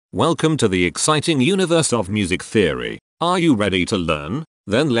Welcome to the exciting universe of music theory. Are you ready to learn?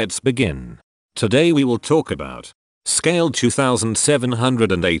 Then let's begin. Today we will talk about scale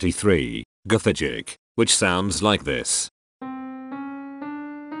 2783, Gothygic, which sounds like this.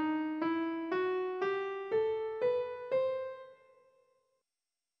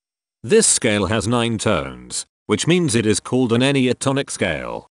 This scale has 9 tones, which means it is called an enneatonic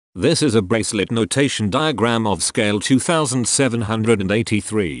scale. This is a bracelet notation diagram of scale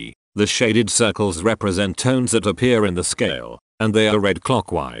 2783. The shaded circles represent tones that appear in the scale, and they are read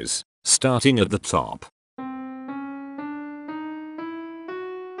clockwise, starting at the top.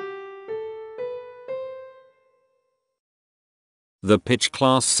 The pitch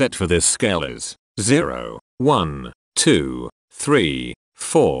class set for this scale is 0, 1, 2, 3,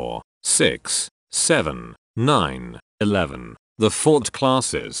 4, 6, 7, 9, 11. The fault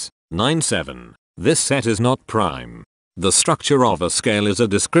class is 9, 7. This set is not prime. The structure of a scale is a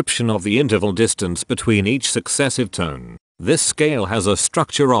description of the interval distance between each successive tone. This scale has a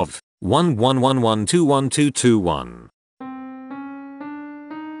structure of 1 1 1 1 2 1 2 2 1.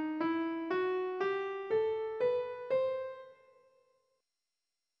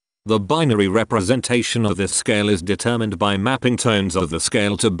 The binary representation of this scale is determined by mapping tones of the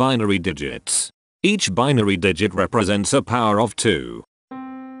scale to binary digits. Each binary digit represents a power of 2.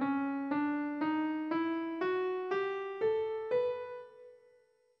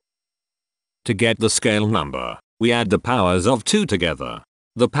 To get the scale number, we add the powers of 2 together.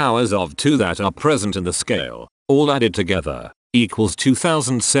 The powers of 2 that are present in the scale, all added together, equals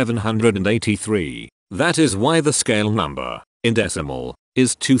 2783. That is why the scale number, in decimal,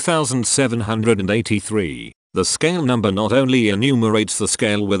 is 2783. The scale number not only enumerates the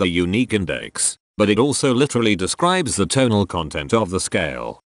scale with a unique index, but it also literally describes the tonal content of the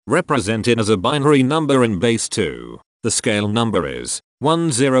scale. Represented as a binary number in base 2, the scale number is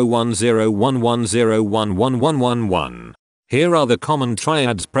 101011011111. Here are the common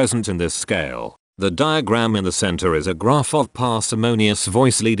triads present in this scale. The diagram in the center is a graph of parsimonious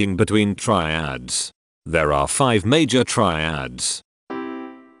voice leading between triads. There are 5 major triads.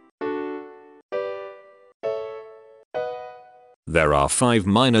 There are 5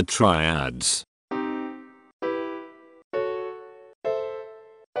 minor triads.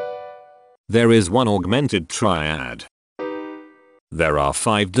 There is 1 augmented triad. There are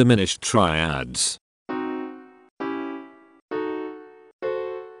 5 diminished triads.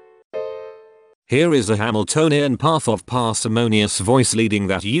 Here is a Hamiltonian path of parsimonious voice leading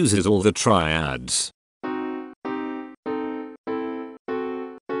that uses all the triads.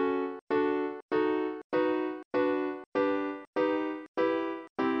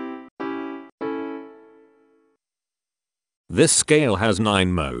 This scale has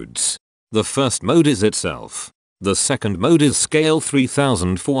 9 modes. The first mode is itself. The second mode is scale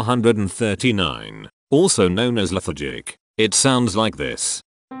 3439, also known as Gothygic. It sounds like this.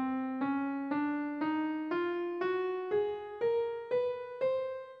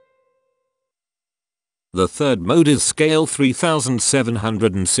 The third mode is scale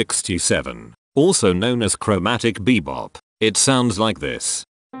 3767, also known as chromatic bebop. It sounds like this.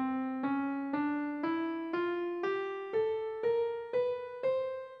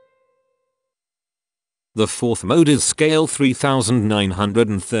 The fourth mode is scale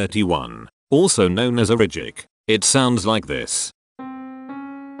 3931, also known as Gothygic. It sounds like this.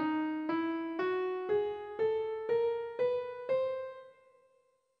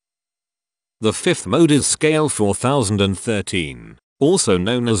 The fifth mode is scale 4013, also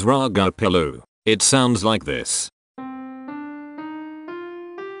known as Raga Pilu. It sounds like this.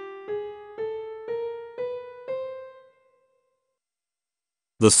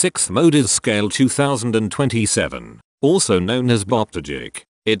 The sixth mode is scale 2027, also known as Gothygic.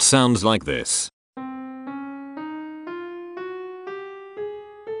 It sounds like this.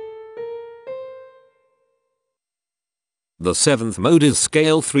 The seventh mode is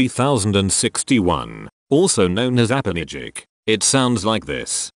scale 3061, also known as Gothygic. It sounds like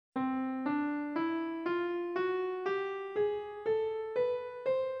this.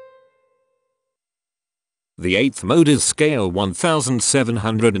 The eighth mode is scale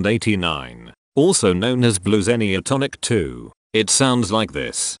 1789, also known as blues enneatonic 2. It sounds like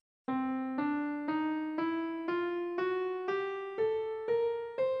this.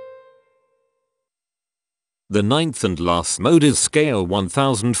 The ninth and last mode is scale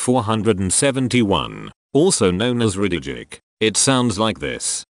 1471, also known as Gothygic. It sounds like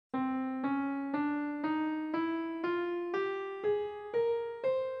this.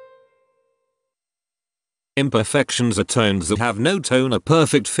 Imperfections are tones that have no tone, a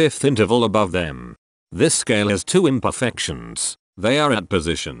perfect fifth interval above them. This scale has 2 imperfections. They are at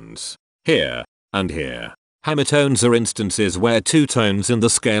positions here and here. Hemitones are instances where two tones in the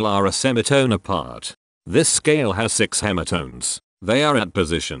scale are a semitone apart. This scale has 6 hemitones. They are at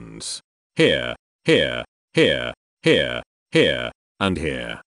positions here, here, here, here, here, and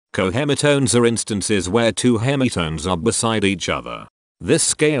here. Cohemitones are instances where two hemitones are beside each other. This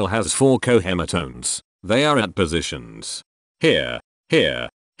scale has 4 cohemitones. They are at positions here, here,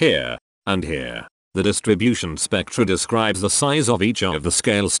 here, and here. The distribution spectra describes the size of each of the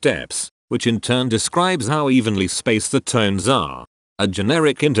scale steps, which in turn describes how evenly spaced the tones are. A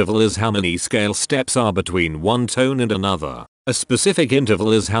generic interval is how many scale steps are between one tone and another. A specific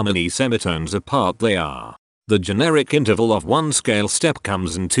interval is how many semitones apart they are. The generic interval of one scale step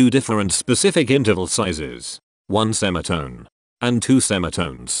comes in 2 different specific interval sizes, 1 semitone and 2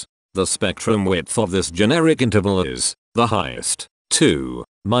 semitones. The spectrum width of this generic interval is the highest, 2,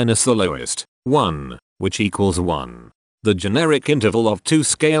 minus the lowest, 1, which equals 1. The generic interval of 2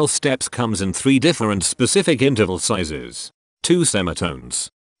 scale steps comes in 3 different specific interval sizes, 2 semitones,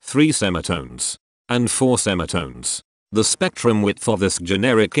 3 semitones, and 4 semitones. The spectrum width of this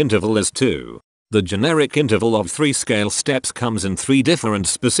generic interval is 2. The generic interval of 3 scale steps comes in 3 different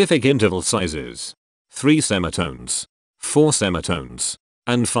specific interval sizes, 3 semitones, 4 semitones,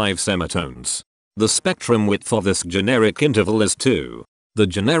 and 5 semitones. The spectrum width of this generic interval is 2. The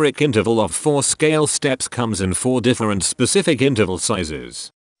generic interval of 4 scale steps comes in 4 different specific interval sizes,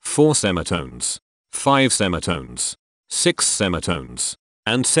 4 semitones, 5 semitones, 6 semitones,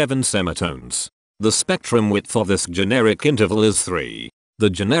 and 7 semitones. The spectrum width of this generic interval is 3. The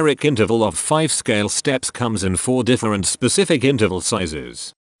generic interval of 5 scale steps comes in 4 different specific interval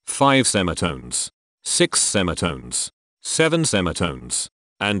sizes, 5 semitones, 6 semitones, 7 semitones,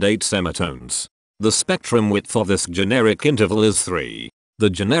 and 8 semitones. The spectrum width of this generic interval is 3. The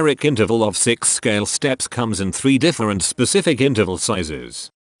generic interval of 6 scale steps comes in 3 different specific interval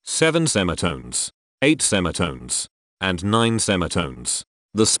sizes, 7 semitones, 8 semitones, and 9 semitones.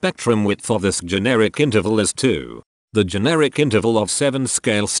 The spectrum width of this generic interval is 2. The generic interval of 7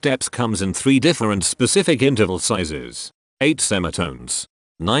 scale steps comes in 3 different specific interval sizes, 8 semitones,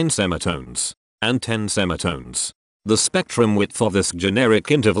 9 semitones, and 10 semitones. The spectrum width of this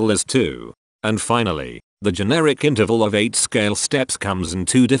generic interval is 2. And finally, the generic interval of 8 scale steps comes in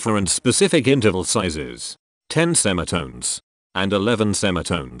 2 different specific interval sizes, 10 semitones, and 11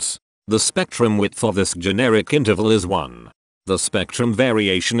 semitones. The spectrum width of this generic interval is 1. The spectrum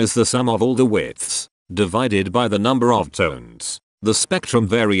variation is the sum of all the widths, divided by the number of tones. The spectrum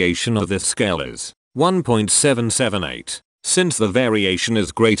variation of this scale is 1.778. Since the variation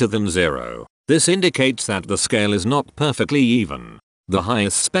is greater than 0, this indicates that the scale is not perfectly even. The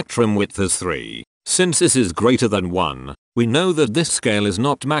highest spectrum width is 3. Since this is greater than 1, we know that this scale is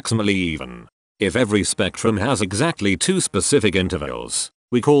not maximally even. If every spectrum has exactly 2 specific intervals,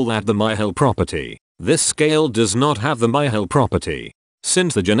 we call that the Myhill property. This scale does not have the Myhill property.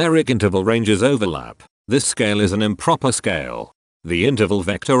 Since the generic interval ranges overlap, this scale is an improper scale. The interval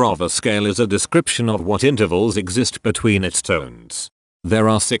vector of a scale is a description of what intervals exist between its tones. There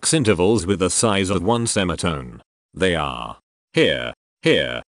are 6 intervals with the size of 1 semitone. They are here,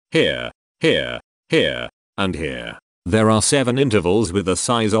 here, here, here, here, and here. There are 7 intervals with the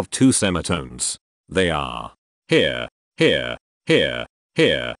size of 2 semitones. They are here, here, here,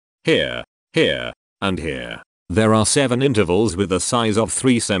 here, here, here, and here. There are 7 intervals with the size of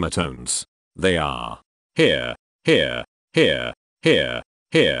 3 semitones. They are here, here, here, here,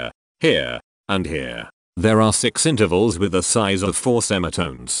 here, here, and here. There are 6 intervals with the size of 4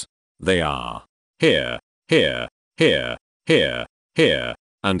 semitones. They are here, here, here, here, here,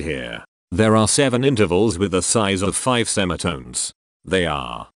 and here. There are 7 intervals with the size of 5 semitones. They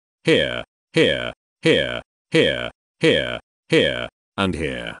are here, here, here, here, here, here, and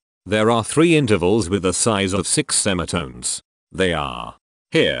here. There are 3 intervals with the size of 6 semitones. They are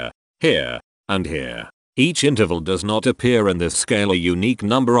here, here, and here. Each interval does not appear in this scale a unique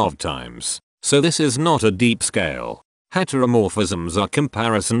number of times, so this is not a deep scale. Heteromorphisms are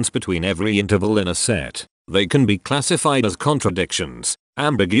comparisons between every interval in a set. They can be classified as contradictions,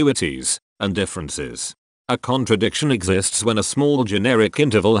 ambiguities, and differences. A contradiction exists when a small generic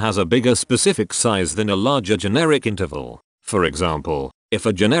interval has a bigger specific size than a larger generic interval. For example, if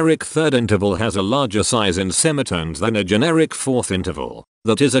a generic third interval has a larger size in semitones than a generic fourth interval,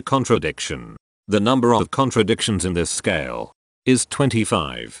 that is a contradiction. The number of contradictions in this scale is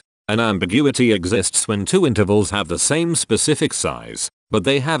 25. An ambiguity exists when 2 intervals have the same specific size, but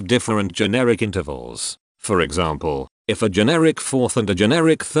they have different generic intervals. For example, if a generic fourth and a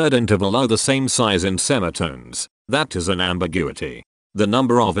generic third interval are the same size in semitones, that is an ambiguity. The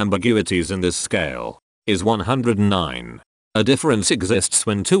number of ambiguities in this scale is 109. A difference exists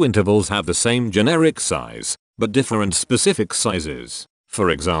when two intervals have the same generic size, but different specific sizes. For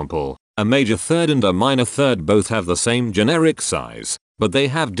example, a major third and a minor third both have the same generic size, but they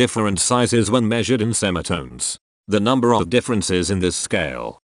have different sizes when measured in semitones. The number of differences in this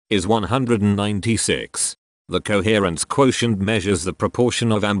scale is 196. The coherence quotient measures the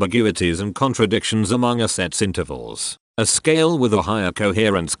proportion of ambiguities and contradictions among a set's intervals. A scale with a higher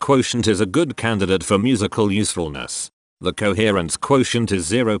coherence quotient is a good candidate for musical usefulness. The coherence quotient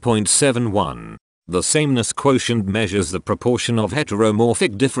is 0.71. The sameness quotient measures the proportion of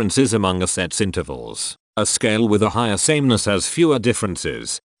heteromorphic differences among a set's intervals. A scale with a higher sameness has fewer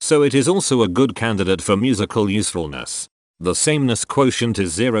differences, so it is also a good candidate for musical usefulness. The sameness quotient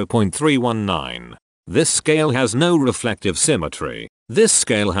is 0.319. This scale has no reflective symmetry. This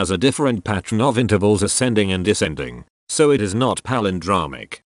scale has a different pattern of intervals ascending and descending, so it is not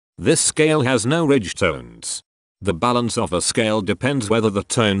palindromic. This scale has no ridge tones. The balance of a scale depends whether the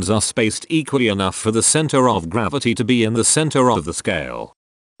tones are spaced equally enough for the center of gravity to be in the center of the scale.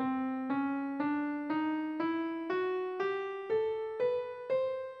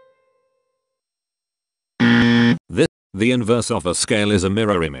 The inverse of a scale is a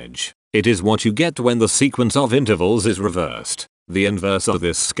mirror image. It is what you get when the sequence of intervals is reversed. The inverse of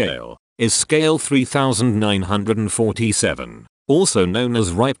this scale is scale 3947, also known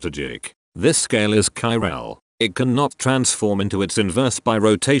as Gothygic. This scale is chiral. It cannot transform into its inverse by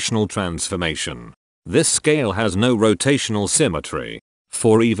rotational transformation. This scale has no rotational symmetry.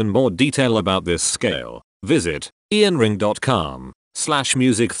 For even more detail about this scale, visit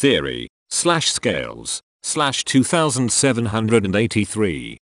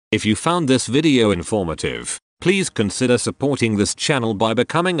ianring.com/musictheory/scales/2783. If you found this video informative, please consider supporting this channel by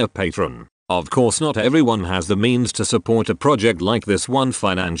becoming a patron. Of course, not everyone has the means to support a project like this one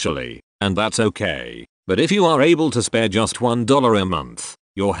financially, and that's okay. But if you are able to spare just $1 a month,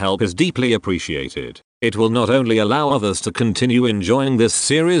 your help is deeply appreciated. It will not only allow others to continue enjoying this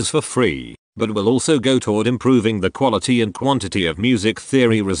series for free, but will also go toward improving the quality and quantity of music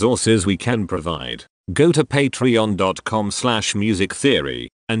theory resources we can provide. Go to patreon.com/musictheory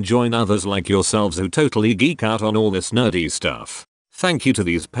and join others like yourselves who totally geek out on all this nerdy stuff. Thank you to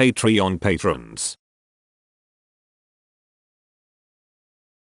these Patreon patrons.